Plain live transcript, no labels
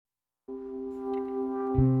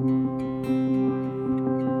Welcome.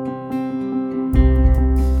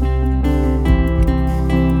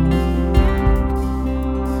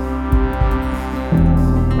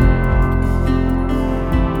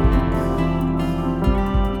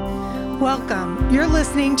 You're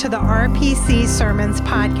listening to the RPC Sermons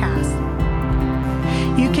podcast.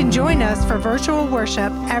 You can join us for virtual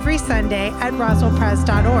worship every Sunday at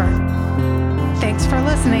roswellpres.org. Thanks for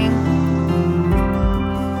listening.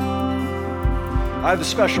 I have the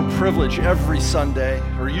special privilege every Sunday,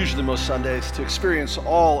 or usually most Sundays, to experience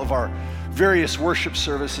all of our various worship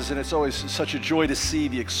services, and it's always such a joy to see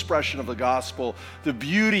the expression of the gospel, the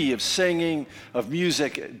beauty of singing, of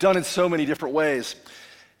music, done in so many different ways.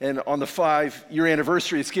 And on the 5-year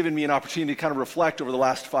anniversary, it's given me an opportunity to kind of reflect over the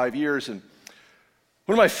last 5 years. And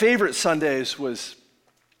one of my favorite Sundays was,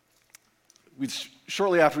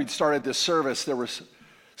 shortly after we'd started this service, there were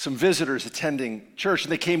some visitors attending church,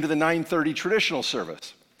 and they came to the 9:30 traditional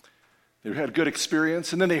service. They had a good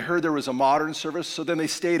experience, and then they heard there was a modern service, so then they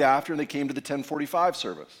stayed after, and they came to the 10:45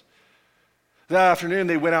 service. That afternoon,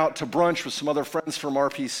 they went out to brunch with some other friends from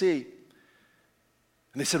RPC,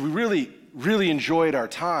 and they said, we really enjoyed our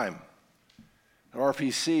time at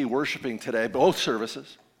RPC worshiping today, both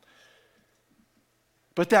services.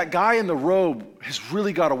 But that guy in the robe has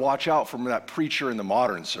really got to watch out from that preacher in the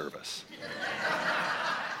modern service.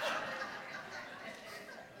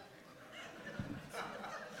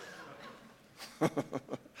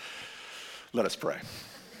 Let us pray.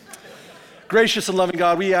 Gracious and loving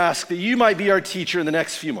God, we ask that you might be our teacher in the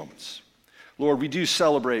next few moments. Lord, we do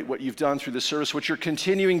celebrate what you've done through this service, what you're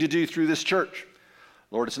continuing to do through this church.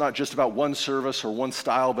 Lord, it's not just about one service or one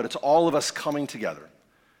style, but it's all of us coming together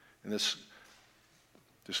in this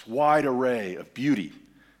wide array of beauty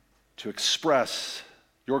to express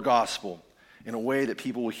your gospel in a way that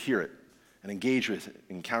people will hear it and engage with it,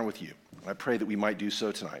 encounter with you. And I pray that we might do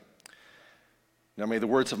so tonight. Now may the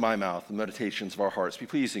words of my mouth and meditations of our hearts be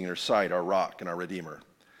pleasing in your sight, our rock and our redeemer.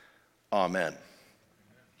 Amen.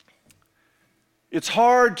 It's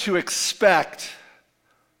hard to expect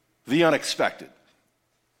the unexpected.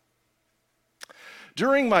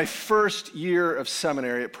 During my first year of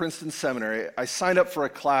seminary at Princeton Seminary, I signed up for a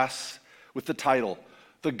class with the title,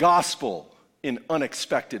 The Gospel in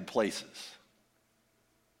Unexpected Places.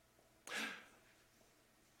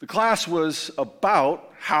 The class was about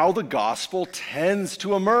how the gospel tends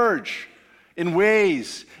to emerge in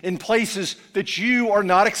ways, in places that you are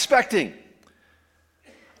not expecting.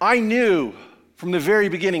 I knew from the very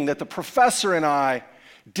beginning that the professor and I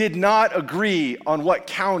did not agree on what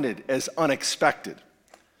counted as unexpected.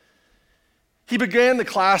 He began the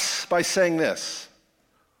class by saying this: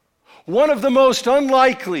 one of the most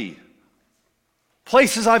unlikely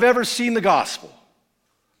places I've ever seen the gospel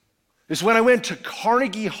is when I went to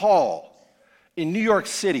Carnegie Hall in New York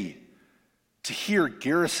City to hear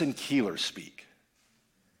Garrison Keillor speak.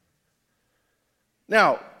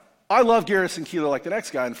 Now, I love Garrison Keillor like the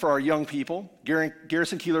next guy, and for our young people,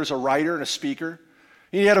 Garrison Keillor is a writer and a speaker.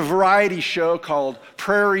 He had a variety show called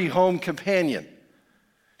Prairie Home Companion.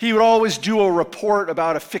 He would always do a report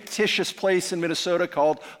about a fictitious place in Minnesota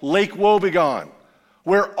called Lake Wobegon,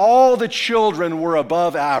 where all the children were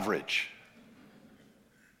above average.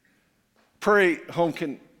 Prairie Home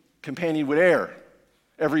Companion would air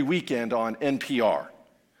every weekend on NPR.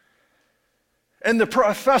 And the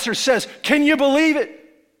professor says, can you believe it?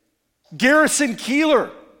 Garrison Keillor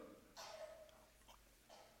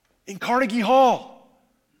in Carnegie Hall.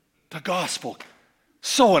 The gospel.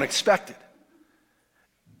 So unexpected.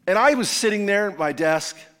 And I was sitting there at my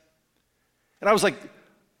desk, and I was like,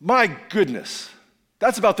 my goodness,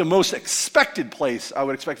 that's about the most expected place I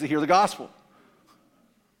would expect to hear the gospel.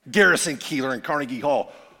 Garrison Keillor in Carnegie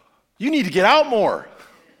Hall. You need to get out more.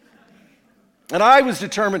 And I was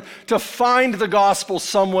determined to find the gospel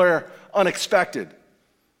somewhere unexpected.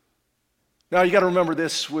 Now, you got to remember,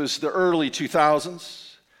 this was the early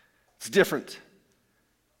 2000s. It's different.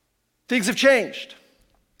 Things have changed.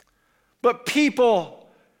 But people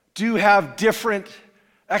do have different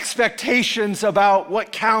expectations about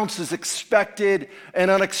what counts as expected and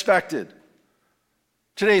unexpected.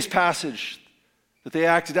 Today's passage that they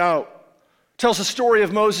acted out tells the story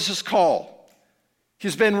of Moses' call.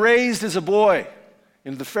 He's been raised as a boy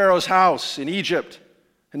in the Pharaoh's house in Egypt,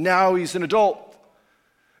 and now he's an adult.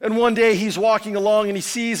 And one day he's walking along and he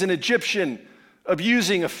sees an Egyptian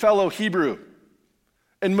abusing a fellow Hebrew.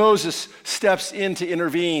 And Moses steps in to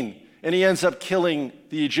intervene, and he ends up killing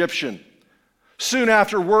the Egyptian. Soon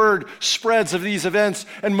after, word spreads of these events,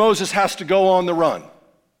 and Moses has to go on the run.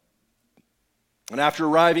 And after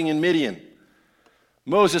arriving in Midian,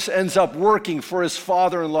 Moses ends up working for his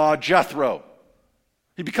father-in-law, Jethro,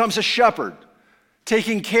 He becomes a shepherd,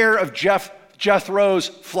 taking care of Jethro's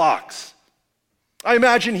flocks. I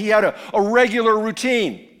imagine he had a regular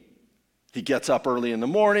routine. He gets up early in the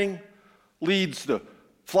morning, leads the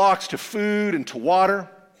flocks to food and to water,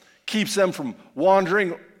 keeps them from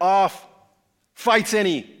wandering off, fights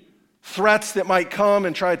any threats that might come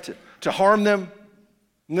and try to harm them,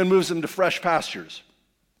 and then moves them to fresh pastures.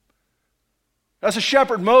 As a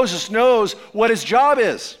shepherd, Moses knows what his job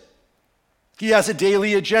is. He has a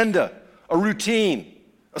daily agenda, a routine,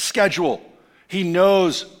 a schedule. He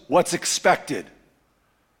knows what's expected.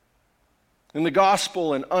 In the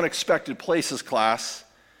Gospel and Unexpected Places class,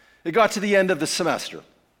 it got to the end of the semester,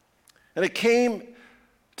 and it came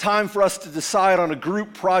time for us to decide on a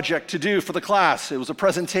group project to do for the class. It was a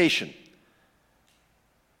presentation.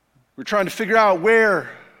 We're trying to figure out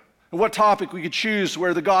where and what topic we could choose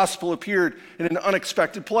where the gospel appeared in an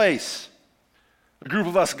unexpected place. A group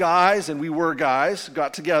of us guys, and we were guys,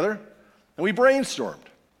 got together and we brainstormed.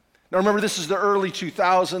 Now remember, this is the early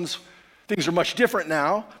 2000s. Things are much different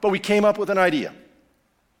now, but we came up with an idea.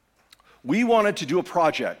 We wanted to do a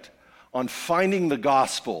project on finding the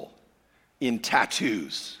gospel in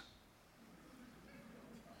tattoos.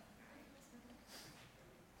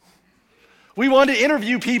 We wanted to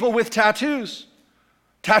interview people with tattoos,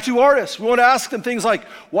 tattoo artists. We want to ask them things like,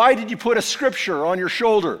 why did you put a scripture on your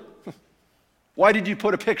shoulder? Why did you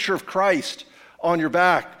put a picture of Christ on your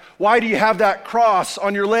back? Why do you have that cross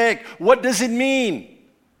on your leg? What does it mean?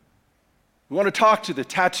 We want to talk to the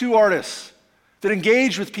tattoo artists that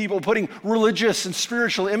engage with people putting religious and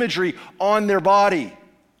spiritual imagery on their body.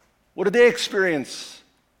 What did they experience?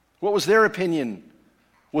 What was their opinion?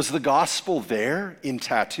 Was the gospel there in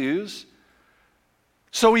tattoos?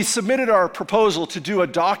 So we submitted our proposal to do a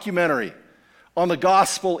documentary on the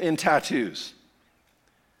gospel in tattoos.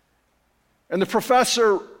 And the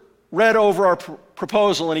professor read over our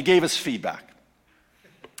proposal and he gave us feedback.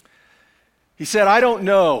 He said, I don't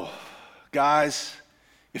know, guys,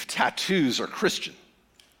 if tattoos are Christian.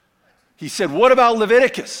 He said, what about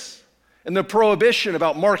Leviticus and the prohibition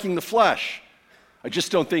about marking the flesh? I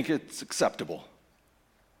just don't think it's acceptable.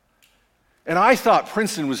 And I thought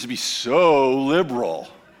Princeton was to be so liberal.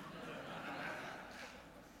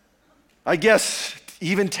 I guess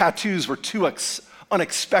even tattoos were too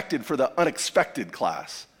unexpected for the unexpected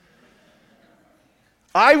class.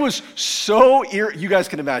 I was so you guys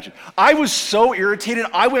can imagine. I was so irritated,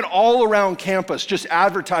 I went all around campus just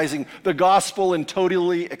advertising the gospel in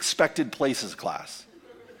totally expected places class.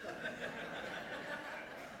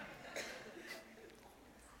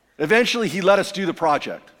 Eventually, he let us do the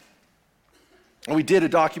project. And we did a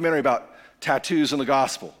documentary about tattoos and the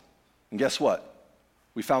gospel. And guess what?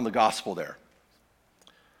 We found the gospel there.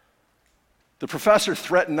 The professor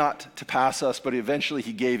threatened not to pass us, but eventually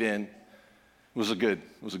he gave in. It was a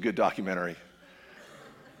good documentary.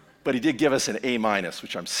 But he did give us an A-,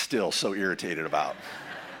 which I'm still so irritated about.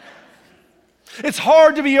 It's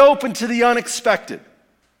hard to be open to the unexpected.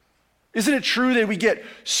 Isn't it true that we get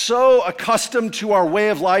so accustomed to our way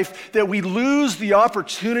of life that we lose the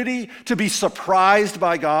opportunity to be surprised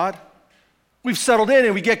by God? We've settled in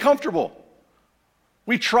and we get comfortable.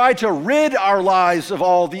 We try to rid our lives of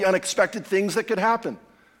all the unexpected things that could happen.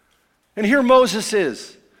 And here Moses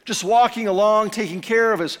is, just walking along, taking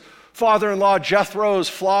care of his father-in-law Jethro's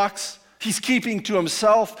flocks. He's keeping to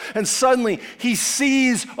himself, and suddenly he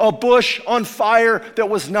sees a bush on fire that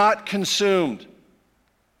was not consumed.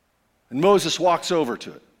 And Moses walks over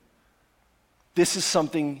to it. This is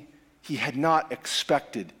something he had not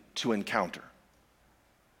expected to encounter.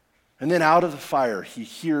 And then out of the fire, he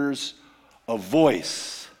hears a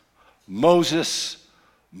voice, Moses,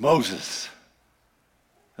 Moses.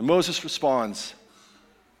 And Moses responds,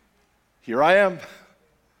 here I am.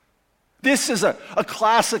 This is a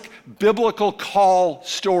classic biblical call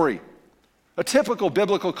story. A typical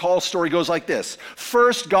biblical call story goes like this.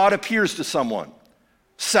 First, God appears to someone.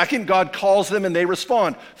 Second, God calls them and they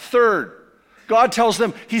respond. Third, God tells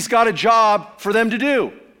them he's got a job for them to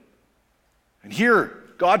do. And here,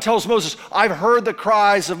 God tells Moses, I've heard the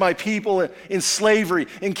cries of my people in slavery,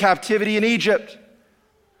 in captivity in Egypt.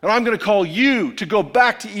 And I'm going to call you to go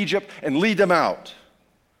back to Egypt and lead them out.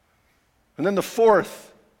 And then the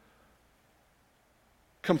fourth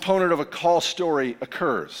component of a call story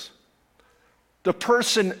occurs. The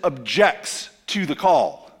person objects to the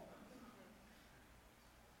call.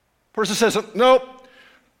 Person says, nope,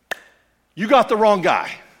 you got the wrong guy.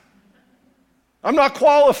 I'm not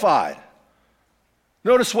qualified.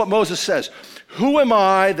 Notice what Moses says. Who am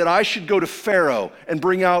I that I should go to Pharaoh and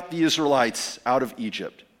bring out the Israelites out of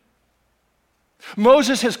Egypt?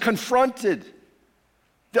 Moses has confronted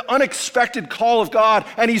the unexpected call of God,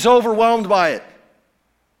 and he's overwhelmed by it.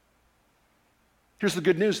 Here's the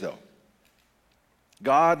good news, though.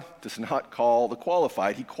 God does not call the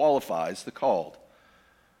qualified, he qualifies the called.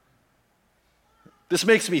 This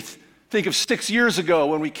makes me think of 6 years ago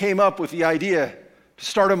when we came up with the idea to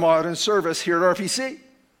start a modern service here at RPC.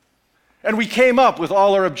 And we came up with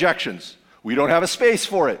all our objections. We don't have a space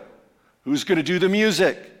for it. Who's going to do the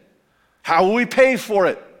music? How will we pay for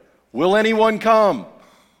it? Will anyone come?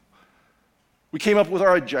 We came up with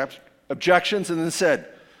our objections and then said,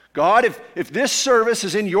 God, if this service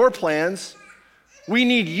is in your plans, we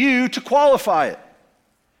need you to qualify it.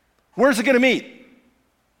 Where's it going to meet?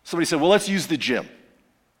 Somebody said, well, let's use the gym.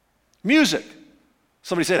 Music.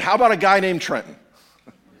 Somebody said, how about a guy named Trenton?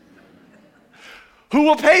 Who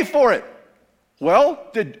will pay for it? Well,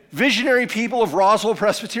 the visionary people of Roswell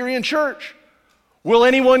Presbyterian Church. Will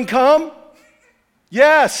anyone come?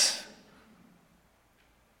 Yes.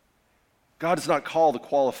 God does not call the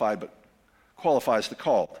qualified, but qualifies the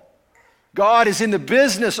called. God is in the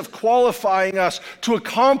business of qualifying us to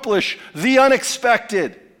accomplish the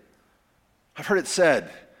unexpected. I've heard it said,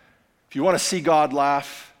 if you want to see God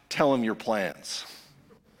laugh, tell him your plans.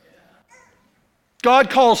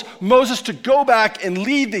 God calls Moses to go back and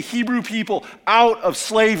lead the Hebrew people out of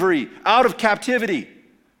slavery, out of captivity.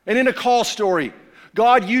 And in a call story,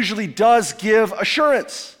 God usually does give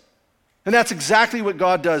assurance. And that's exactly what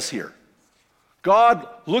God does here. God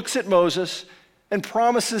looks at Moses and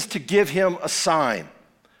promises to give him a sign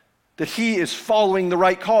that he is following the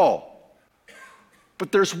right call.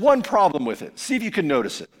 But there's one problem with it. See if you can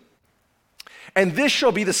notice it. And this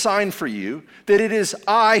shall be the sign for you that it is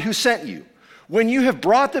I who sent you. When you have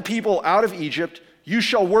brought the people out of Egypt, you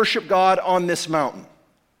shall worship God on this mountain.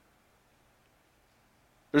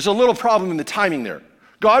 There's a little problem in the timing there.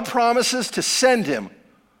 God promises to send him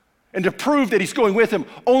and to prove that he's going with him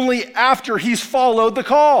only after he's followed the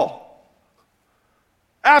call.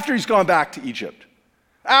 After he's gone back to Egypt.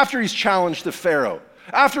 After he's challenged the Pharaoh.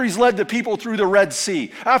 After he's led the people through the Red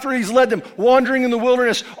Sea. After he's led them wandering in the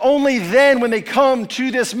wilderness. Only then, when they come to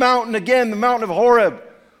this mountain again, the mountain of Horeb,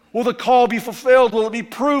 will the call be fulfilled? Will it be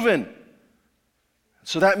proven?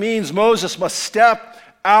 So that means Moses must step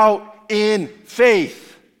out in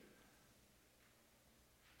faith.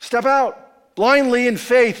 Step out blindly in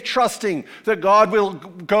faith, trusting that God will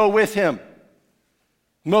go with him.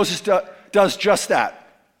 Moses does just that.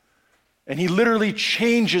 And he literally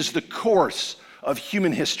changes the course of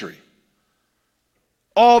human history.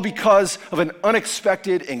 All because of an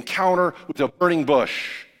unexpected encounter with a burning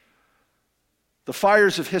bush. The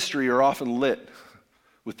fires of history are often lit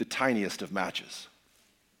with the tiniest of matches.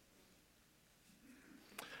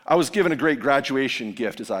 I was given a great graduation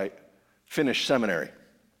gift as I finished seminary.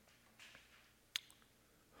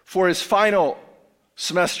 For his final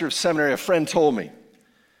semester of seminary, a friend told me,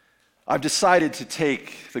 I've decided to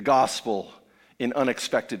take the gospel in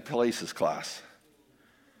unexpected places class.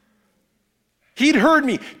 He'd heard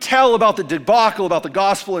me tell about the debacle about the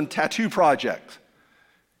gospel and tattoo project.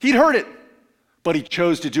 He'd heard it, but he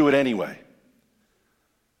chose to do it anyway.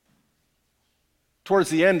 Towards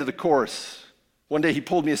the end of the course, one day he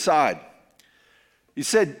pulled me aside. He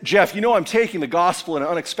said, Jeff, you know I'm taking the gospel in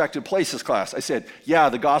unexpected places class. I said, yeah,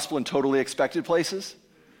 the gospel in totally expected places?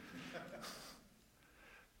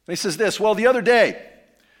 And he says this, well, the other day,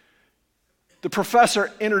 the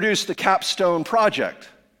professor introduced the capstone project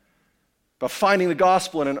about finding the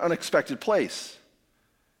gospel in an unexpected place.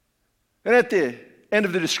 And at the end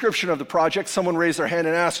of the description of the project, someone raised their hand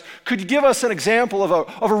and asked, could you give us an example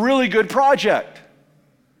of a really good project?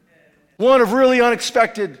 One of really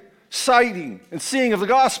unexpected sighting and seeing of the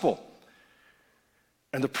gospel.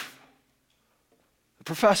 And the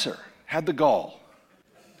professor had the gall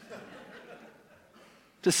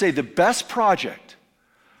to say the best project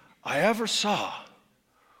I ever saw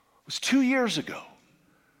was 2 years ago.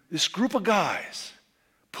 This group of guys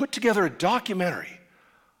put together a documentary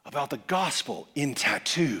about the gospel in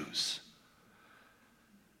tattoos.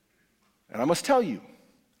 And I must tell you,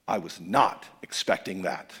 I was not expecting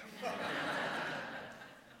that.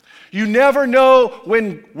 You never know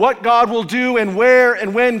what God will do and where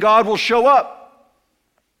and when God will show up.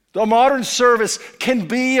 The modern service can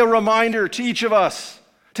be a reminder to each of us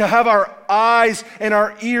to have our eyes and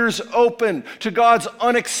our ears open to God's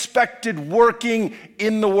unexpected working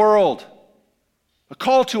in the world. A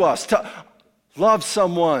call to us to love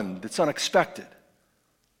someone that's unexpected,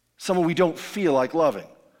 someone we don't feel like loving.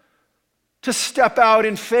 to step out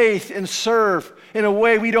in faith and serve in a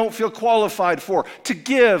way we don't feel qualified for, to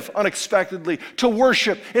give unexpectedly, to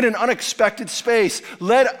worship in an unexpected space.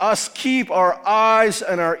 Let us keep our eyes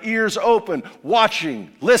and our ears open,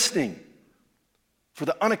 watching, listening for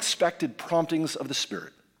the unexpected promptings of the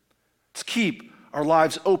Spirit. Let's keep our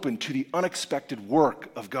lives open to the unexpected work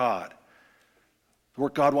of God, the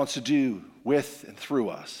work God wants to do with and through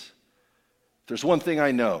us. If there's one thing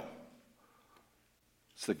I know,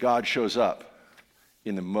 it's that God shows up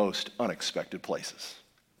in the most unexpected places.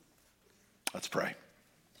 Let's pray.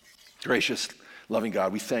 Gracious, loving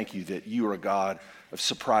God, we thank you that you are a God of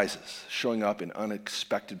surprises, showing up in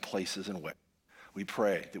unexpected places and ways. We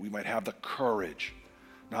pray that we might have the courage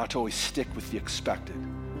not to always stick with the expected,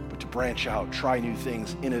 but to branch out, try new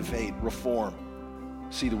things, innovate, reform,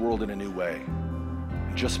 see the world in a new way.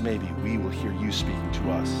 And just maybe we will hear you speaking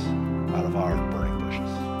to us out of our burning bushes.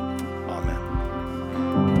 Amen.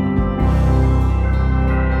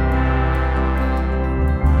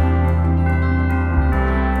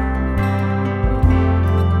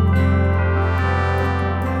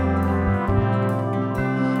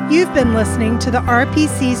 You've been listening to the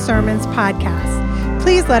RPC Sermons podcast.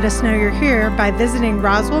 Please let us know you're here by visiting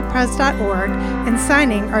roswellpress.org and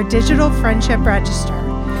signing our digital friendship register.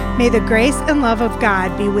 May the grace and love of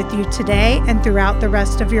God be with you today and throughout the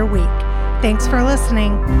rest of your week. Thanks for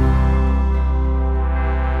listening.